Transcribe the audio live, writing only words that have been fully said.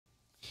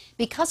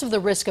Because of the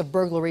risk of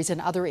burglaries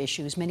and other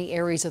issues, many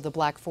areas of the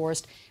Black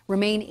Forest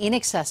remain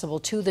inaccessible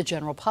to the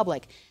general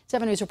public.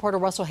 7 News reporter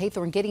Russell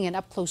Haythorn getting an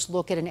up-close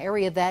look at an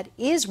area that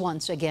is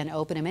once again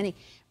open. And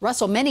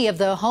many of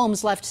the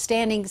homes left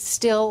standing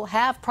still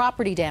have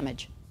property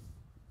damage.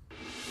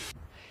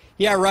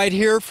 Yeah, right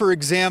here, for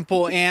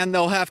example, and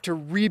they'll have to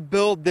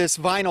rebuild this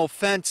vinyl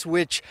fence,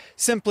 which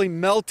simply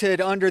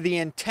melted under the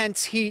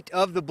intense heat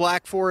of the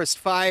Black Forest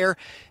fire.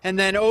 And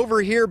then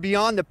over here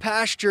beyond the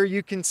pasture,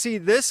 you can see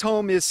this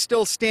home is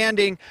still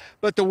standing,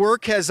 but the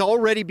work has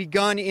already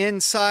begun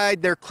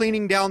inside. They're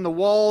cleaning down the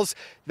walls,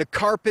 the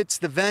carpets,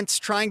 the vents,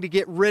 trying to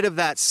get rid of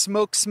that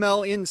smoke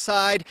smell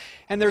inside.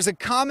 And there's a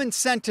common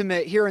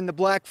sentiment here in the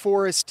Black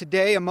Forest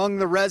today among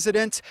the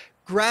residents: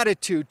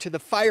 gratitude to the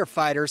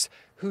firefighters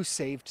who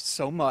saved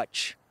so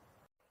much.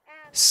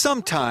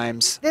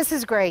 Sometimes this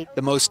is great.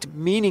 The most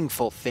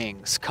meaningful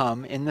things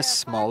come in the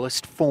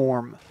smallest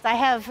form. I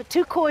have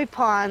 2 koi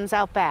ponds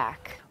out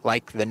back.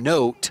 Like the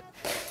note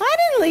I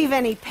didn't leave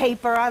any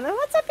paper on them.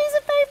 What's a piece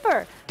of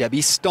paper? Debbie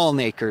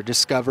Stallnaker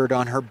discovered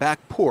on her back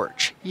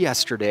porch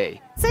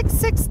yesterday.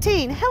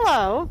 616,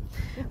 hello.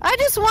 I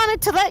just wanted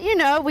to let you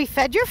know we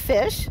fed your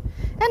fish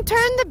and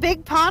turned the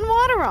big pond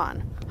water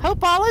on.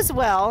 Hope all is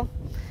well.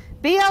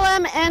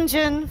 BLM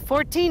engine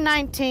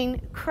 1419,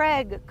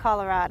 Craig,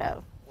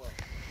 Colorado.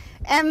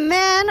 And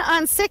then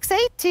on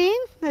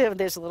 618,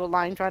 there's a little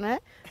line drawn in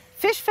it,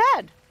 fish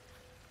fed.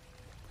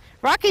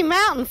 Rocky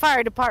Mountain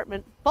Fire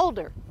Department,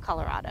 Boulder,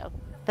 Colorado.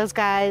 Those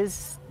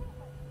guys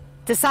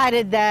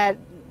decided that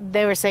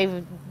they were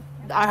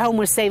our home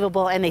was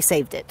savable, and they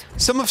saved it.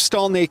 Some of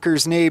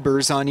Stallnaker's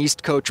neighbors on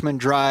East Coachman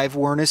Drive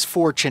weren't as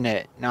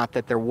fortunate. Not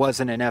that there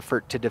wasn't an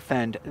effort to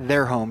defend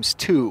their homes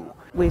too.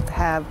 We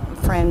have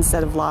friends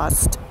that have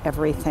lost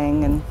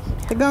everything, and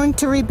they're going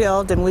to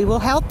rebuild, and we will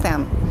help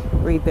them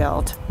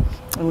rebuild.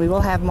 And we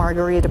will have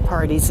margarita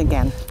parties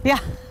again. Yeah.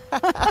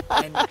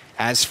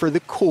 As for the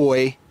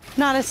koi,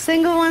 not a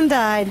single one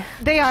died.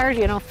 They are,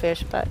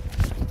 fish, but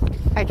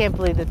I can't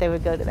believe that they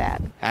would go to that.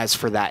 As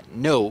for that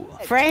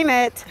note, frame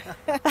it.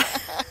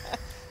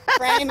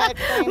 Frame it.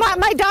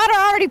 My daughter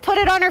already put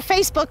it on her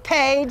Facebook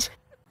page.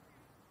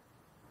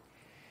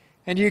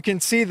 and you can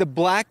see the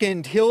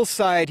blackened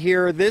hillside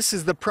here. This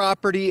is the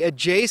property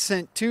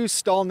adjacent to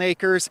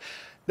Stallnaker's.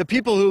 The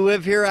people who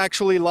live here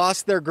actually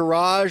lost their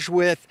garage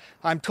with,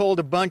 I'm told,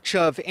 a bunch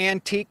of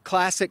antique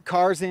classic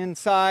cars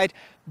inside,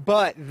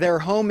 but their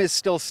home is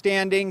still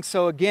standing.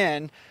 So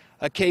again,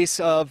 a case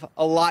of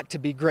a lot to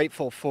be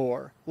grateful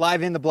for.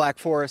 Live in the Black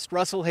Forest,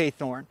 Russell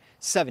Haythorn,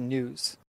 7 News.